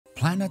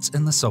Planets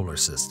in the solar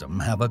system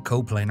have a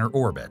coplanar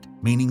orbit,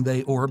 meaning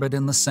they orbit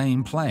in the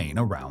same plane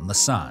around the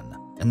Sun.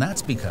 And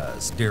that's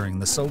because, during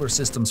the solar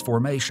system's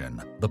formation,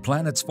 the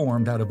planets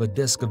formed out of a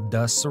disk of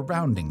dust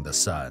surrounding the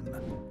Sun.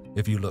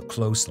 If you look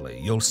closely,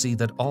 you'll see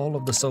that all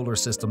of the solar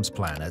system's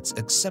planets,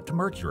 except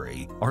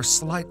Mercury, are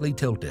slightly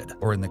tilted,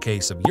 or in the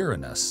case of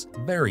Uranus,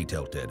 very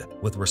tilted,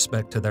 with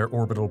respect to their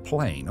orbital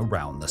plane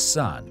around the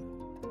Sun.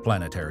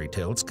 Planetary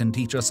tilts can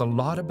teach us a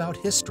lot about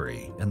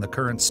history and the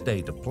current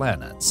state of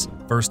planets.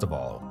 First of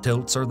all,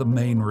 tilts are the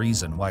main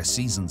reason why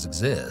seasons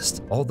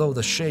exist, although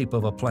the shape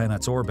of a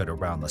planet's orbit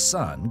around the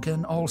Sun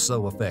can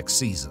also affect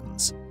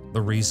seasons.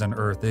 The reason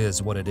Earth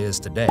is what it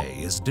is today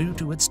is due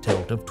to its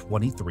tilt of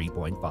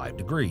 23.5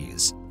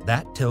 degrees.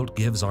 That tilt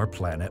gives our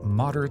planet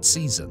moderate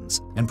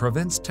seasons and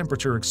prevents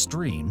temperature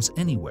extremes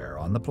anywhere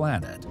on the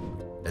planet.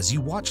 As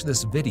you watch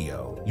this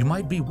video, you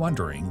might be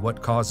wondering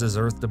what causes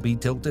Earth to be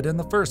tilted in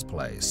the first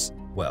place.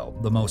 Well,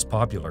 the most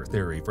popular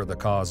theory for the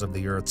cause of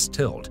the Earth's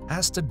tilt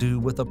has to do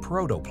with a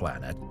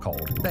protoplanet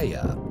called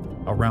Theia.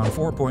 Around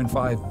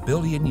 4.5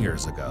 billion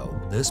years ago,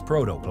 this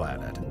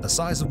protoplanet, the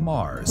size of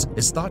Mars,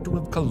 is thought to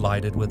have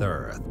collided with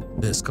Earth.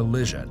 This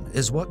collision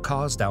is what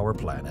caused our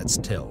planet's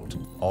tilt.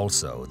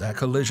 Also, that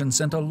collision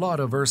sent a lot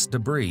of Earth's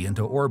debris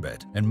into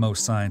orbit, and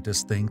most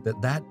scientists think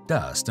that that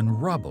dust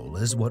and rubble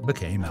is what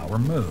became our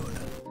moon.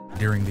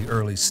 During the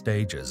early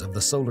stages of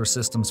the solar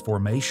system's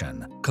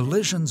formation,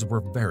 collisions were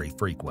very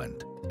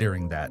frequent.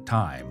 During that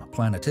time,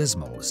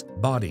 planetismals,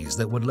 bodies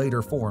that would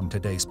later form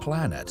today's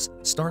planets,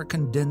 start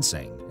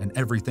condensing, and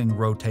everything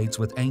rotates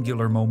with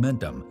angular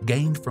momentum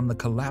gained from the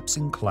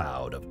collapsing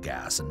cloud of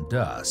gas and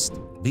dust.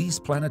 These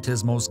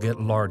planetismals get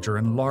larger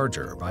and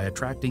larger by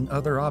attracting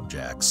other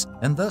objects,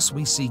 and thus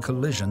we see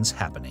collisions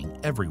happening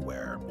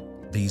everywhere.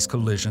 These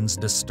collisions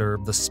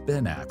disturb the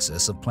spin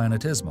axis of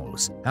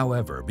planetismals.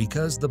 However,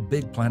 because the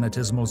big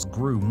planetismals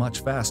grew much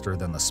faster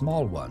than the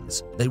small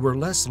ones, they were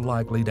less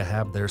likely to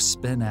have their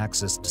spin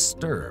axis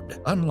disturbed,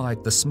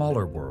 unlike the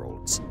smaller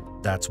worlds.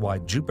 That's why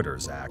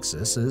Jupiter's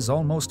axis is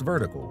almost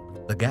vertical.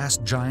 The gas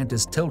giant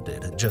is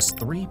tilted just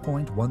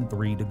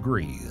 3.13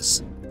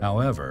 degrees.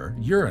 However,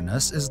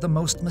 Uranus is the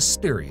most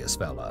mysterious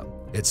fella.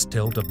 Its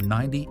tilt of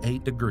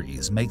 98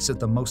 degrees makes it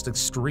the most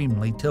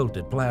extremely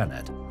tilted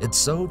planet. It's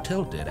so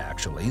tilted,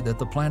 actually, that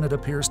the planet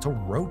appears to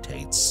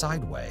rotate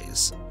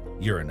sideways.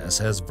 Uranus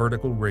has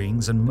vertical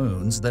rings and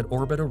moons that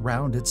orbit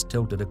around its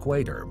tilted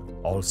equator.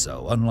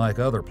 Also, unlike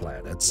other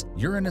planets,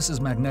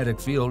 Uranus's magnetic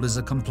field is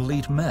a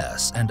complete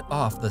mess and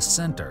off the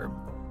center.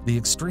 The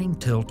extreme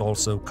tilt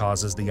also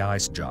causes the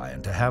ice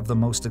giant to have the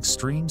most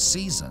extreme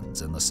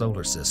seasons in the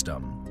solar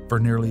system. For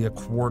nearly a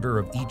quarter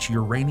of each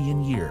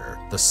Uranian year,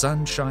 the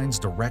sun shines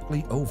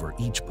directly over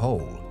each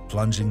pole,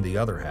 plunging the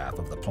other half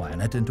of the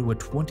planet into a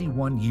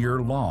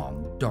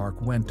 21-year-long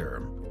dark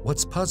winter.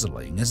 What's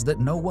puzzling is that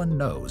no one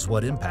knows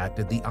what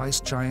impacted the ice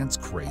giant's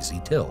crazy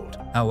tilt.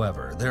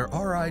 However, there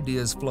are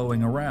ideas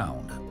flowing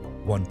around.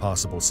 One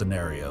possible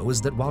scenario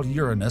is that while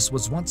Uranus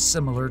was once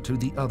similar to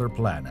the other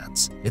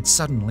planets, it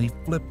suddenly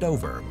flipped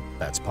over.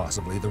 That's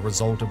possibly the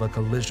result of a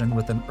collision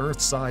with an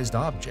Earth-sized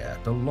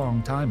object a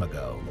long time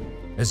ago.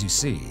 As you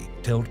see,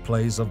 tilt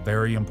plays a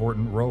very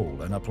important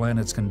role in a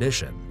planet's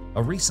condition.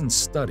 A recent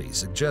study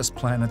suggests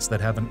planets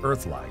that have an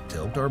Earth-like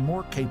tilt are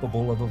more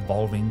capable of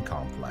evolving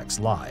complex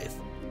life.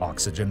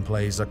 Oxygen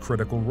plays a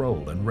critical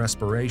role in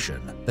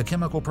respiration, the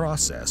chemical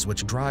process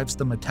which drives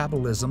the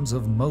metabolisms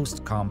of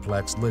most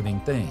complex living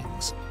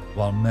things.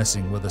 While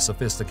messing with a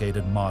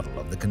sophisticated model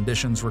of the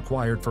conditions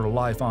required for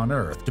life on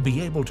Earth to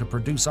be able to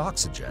produce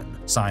oxygen,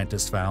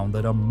 scientists found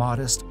that a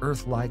modest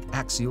Earth-like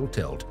axial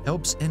tilt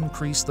helps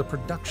increase the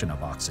production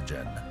of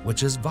oxygen,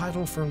 which is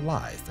vital for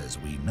life as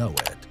we know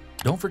it.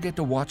 Don't forget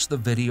to watch the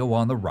video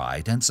on the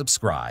right and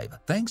subscribe.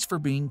 Thanks for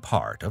being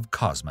part of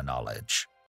Cosmoknowledge.